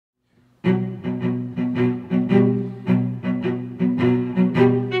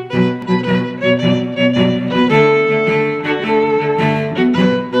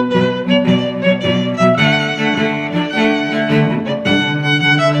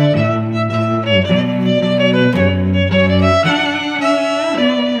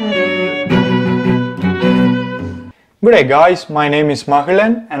Good day guys, my name is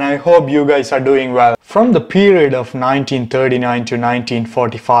Mahilan and I hope you guys are doing well. From the period of 1939 to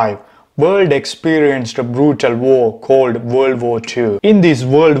 1945, world experienced a brutal war called World War II. In this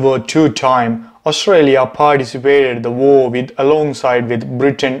World War II time, Australia participated in the war alongside with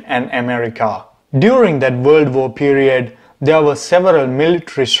Britain and America. During that World War period, there were several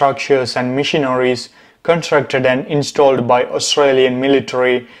military structures and machineries constructed and installed by Australian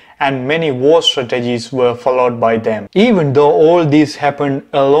military, and many war strategies were followed by them. Even though all this happened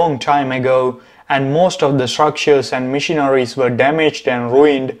a long time ago and most of the structures and machineries were damaged and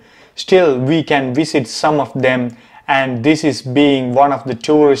ruined, still we can visit some of them, and this is being one of the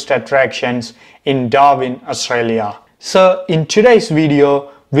tourist attractions in Darwin, Australia. So in today's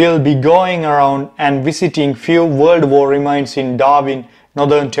video, we'll be going around and visiting few World War remains in Darwin,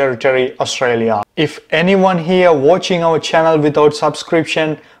 Northern Territory, Australia. If anyone here watching our channel without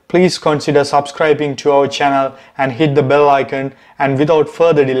subscription, please consider subscribing to our channel and hit the bell icon, and without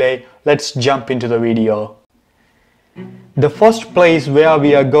further delay, let's jump into the video. The first place where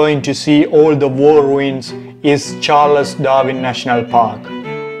we are going to see all the war ruins is Charles Darwin National Park.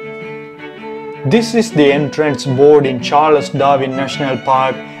 This is the entrance board in Charles Darwin National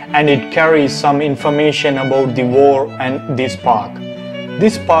Park, and it carries some information about the war and this park.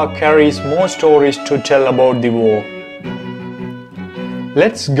 This park carries more stories to tell about the war.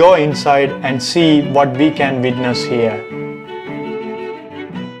 Let's go inside and see what we can witness here.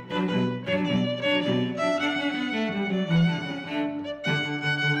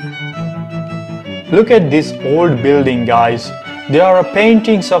 Look at this old building, guys. There are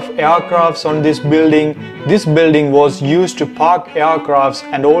paintings of aircrafts on this building. This building was used to park aircrafts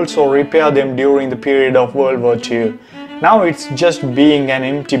and also repair them during the period of World War II. Now it's just being an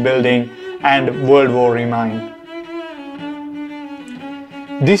empty building and World War remain.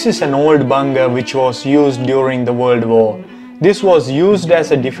 This is an old bunker which was used during the World War. This was used as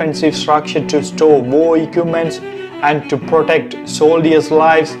a defensive structure to store war equipment and to protect soldiers'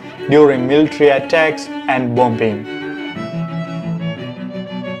 lives during military attacks and bombing.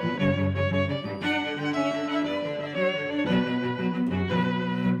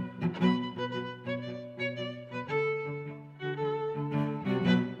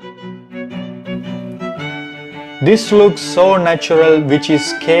 This looks so natural, which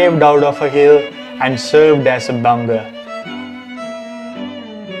is caved out of a hill and served as a bunker.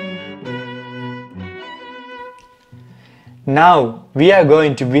 Now we are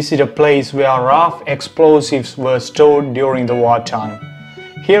going to visit a place where rough explosives were stored during the wartime.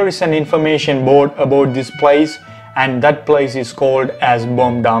 Here is an information board about this place, and that place is called as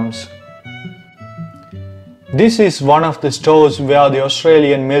bomb dumps. This is one of the stores where the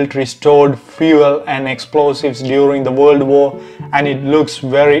Australian military stored fuel and explosives during the World War, and it looks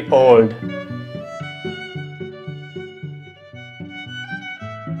very old.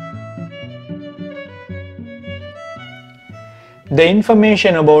 The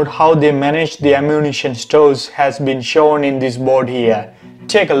information about how they managed the ammunition stores has been shown in this board here.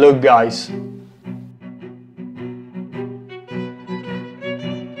 Take a look, guys.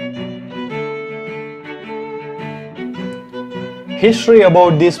 History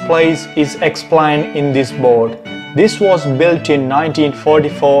about this place is explained in this board. This was built in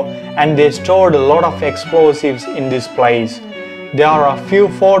 1944 and they stored a lot of explosives in this place. There are a few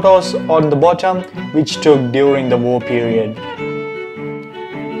photos on the bottom which took during the war period.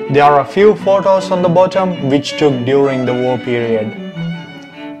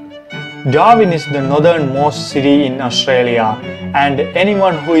 Darwin is the northernmost city in Australia, and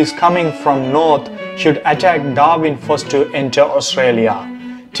anyone who is coming from north should attack Darwin first to enter Australia.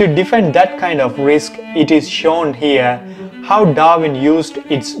 To defend that kind of risk, it is shown here how Darwin used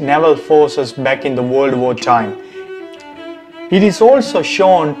its naval forces back in the World War time. It is also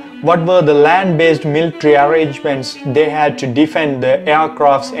shown what were the land-based military arrangements they had to defend the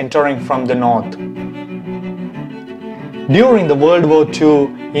aircrafts entering from the north. During the World War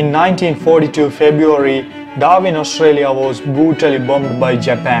II, in 1942 February, Darwin, Australia was brutally bombed by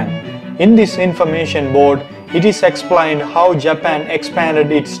Japan. In this information board, it is explained how Japan expanded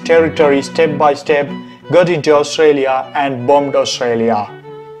its territory step by step, got into Australia and bombed Australia.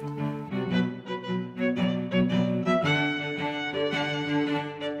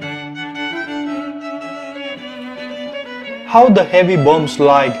 How the heavy bombs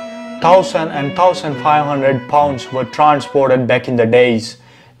like 1000 and 1500 pounds were transported back in the days.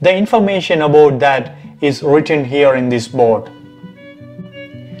 The information about that is written here in this board.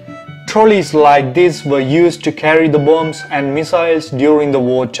 Trolleys like this were used to carry the bombs and missiles during the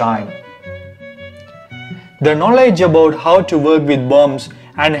wartime. The knowledge about how to work with bombs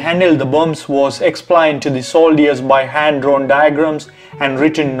and handle the bombs was explained to the soldiers by hand-drawn diagrams and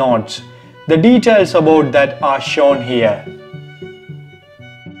written notes. The details about that are shown here.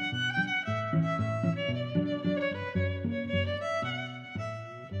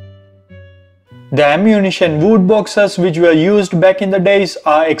 The ammunition wood boxes which were used back in the days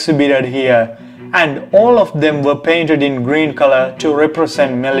are exhibited here, and all of them were painted in green color to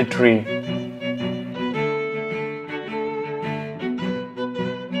represent military.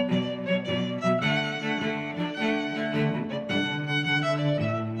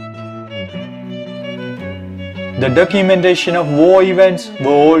 The documentation of war events were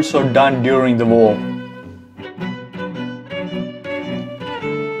also done during the war.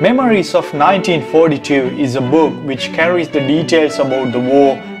 Memories of 1942 is a book which carries the details about the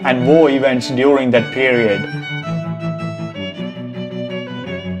war and war events during that period.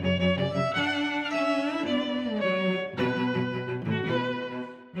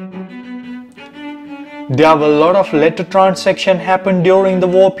 There were a lot of letter transaction happened during the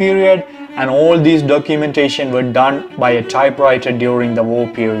war period, and all these documentation were done by a typewriter during the war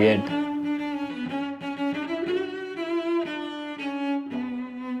period.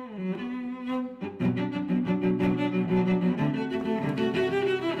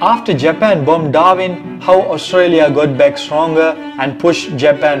 After Japan bombed Darwin, how Australia got back stronger and pushed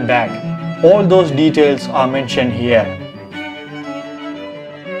Japan back. All those details are mentioned here.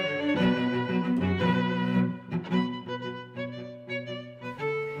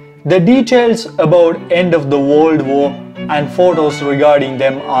 The details about end of the World War and photos regarding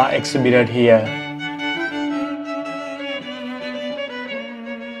them are exhibited here.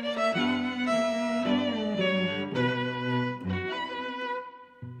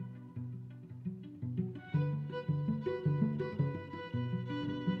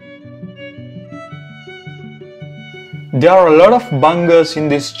 There are a lot of bunkers in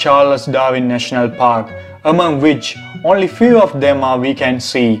this Charles Darwin National Park, among which only few of them are we can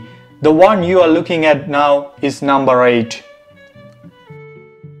see. The one you are looking at now is number 8.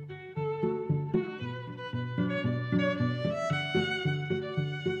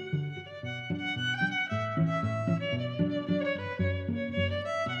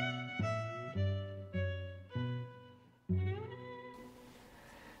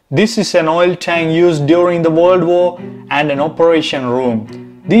 This is an oil tank used during the World War and an operation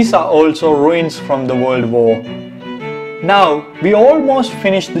room. These are also ruins from the World War. Now, we almost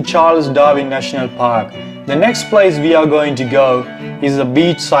finished the Charles Darwin National Park. The next place we are going to go is a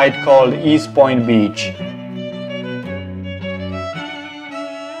beach site called East Point Beach.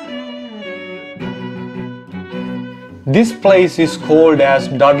 This place is called as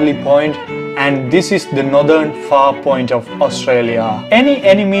Dudley Point, and this is the northern far point of Australia. Any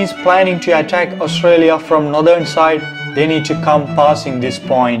enemies planning to attack Australia from northern side, they need to come passing this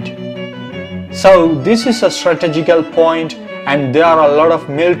point. So this is a strategical point, and there are a lot of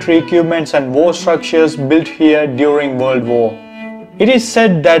military equipments and war structures built here during World War. It is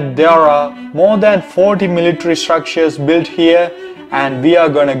said that there are more than 40 military structures built here, and we are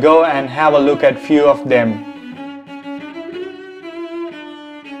gonna go and have a look at few of them.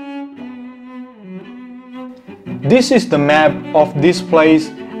 This is the map of this place,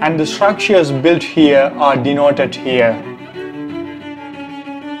 and the structures built here are denoted here.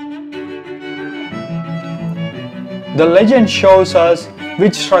 The legend shows us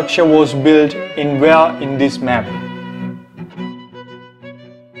which structure was built in where in this map.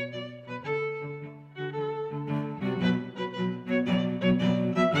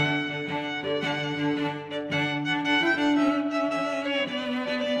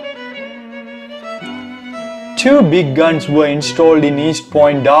 Two big guns were installed in East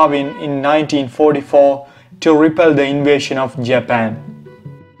Point Darwin in 1944 to repel the invasion of Japan.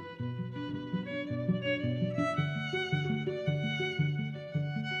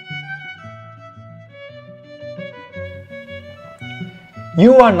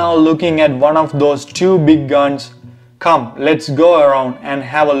 You are now looking at one of those two big guns. Come, let's go around and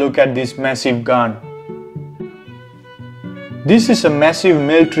have a look at this massive gun. This is a massive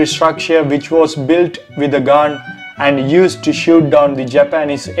military structure which was built with a gun and used to shoot down the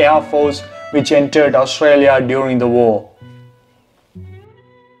Japanese Air Force which entered Australia during the war.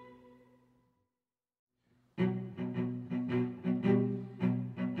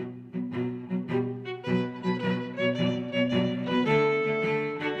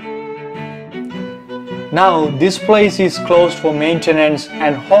 Now this place is closed for maintenance,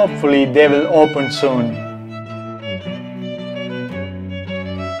 and hopefully they will open soon.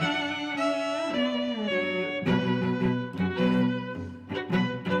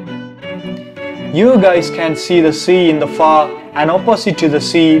 You guys can see the sea in the far, and opposite to the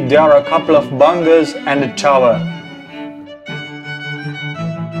sea there are a couple of bungalows and a tower.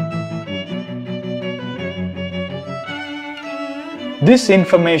 This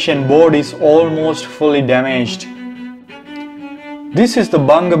information board is almost fully damaged. This is the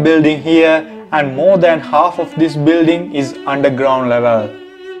bunker building here, and more than half of this building is underground level.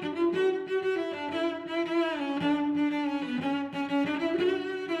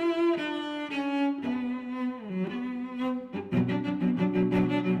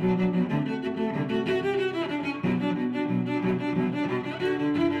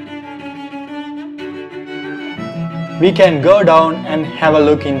 We can go down and have a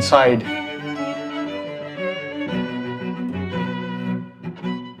look inside.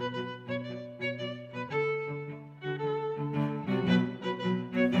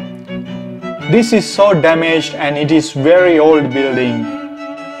 This is so damaged and it is very old building.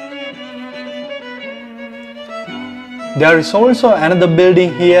 There is also another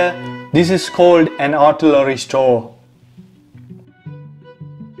building here. This is called an artillery store.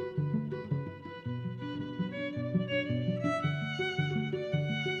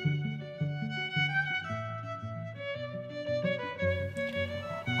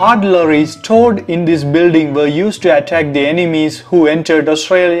 Artillery stored in this building were used to attack the enemies who entered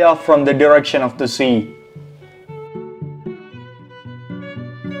Australia from the direction of the sea.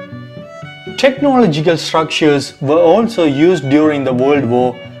 Technological structures were also used during the World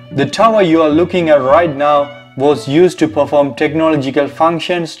War. The tower you are looking at right now was used to perform technological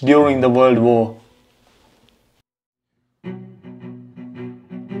functions during the World War.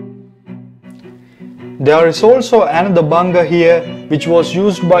 There is also another bunker here which was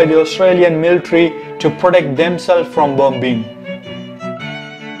used by the Australian military to protect themselves from bombing.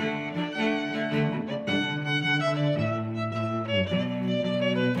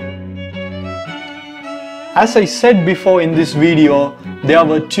 As I said before in this video, there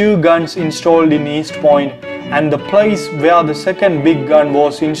were two guns installed in East Point, and the place where the second big gun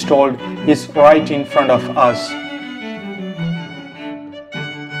was installed is right in front of us.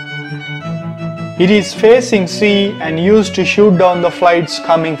 It is facing sea and used to shoot down the flights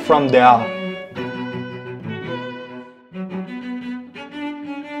coming from there.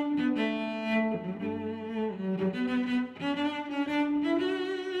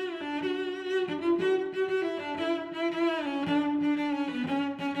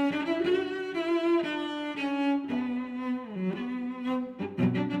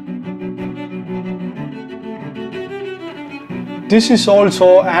 This is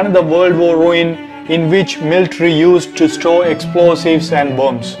also another World War ruin in which military used to store explosives and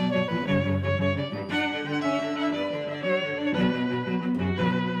bombs.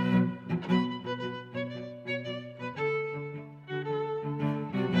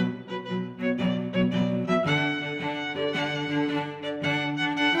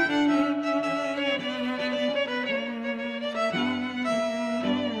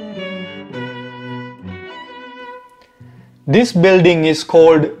 This building is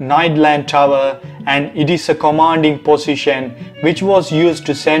called Nightland Tower, and it is a commanding position which was used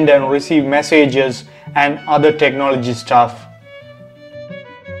to send and receive messages and other technology stuff.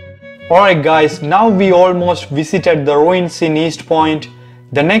 Alright guys, now we almost visited the ruins in East Point.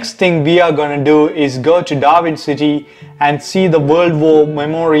 The next thing we are gonna do is go to Darwin City and see the World War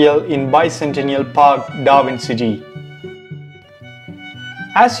Memorial in Bicentennial Park, Darwin City.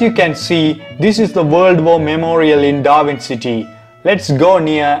 As you can see, this is the World War Memorial in Darwin City. Let's go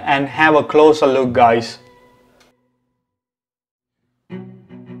near and have a closer look, guys.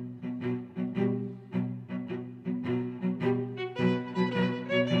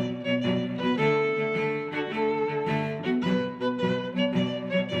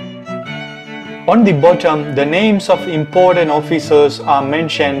 On the bottom, the names of important officers are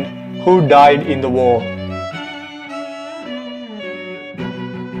mentioned who died in the war.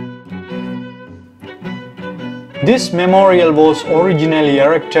 This memorial was originally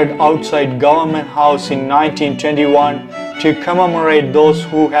erected outside Government House in 1921 to commemorate those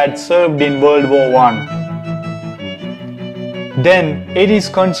who had served in World War I. Then it is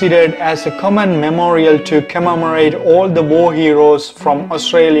considered as a common memorial to commemorate all the war heroes from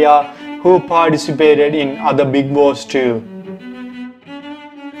Australia who participated in other big wars too.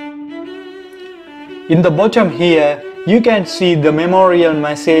 In the bottom here, you can see the memorial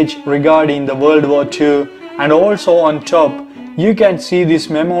message regarding the World War II. And also on top, you can see this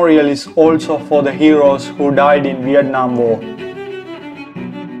memorial is also for the heroes who died in Vietnam War.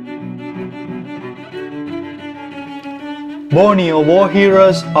 Borneo war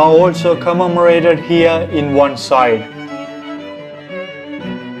heroes are also commemorated here in one side.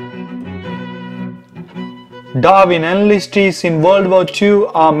 Darwin enlistees in World War II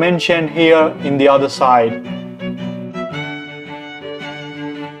are mentioned here in the other side.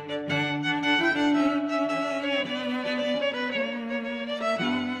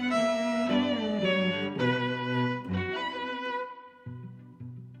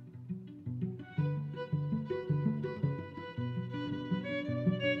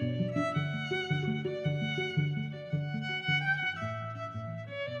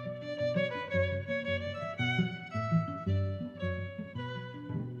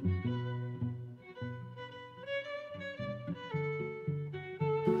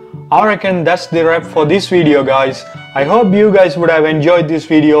 I reckon that's the wrap for this video, guys. I hope you guys would have enjoyed this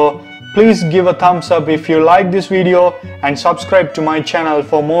video. Please give a thumbs up if you like this video and subscribe to my channel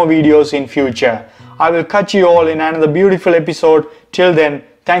for more videos in future. I will catch you all in another beautiful episode. Till then,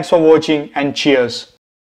 thanks for watching and cheers.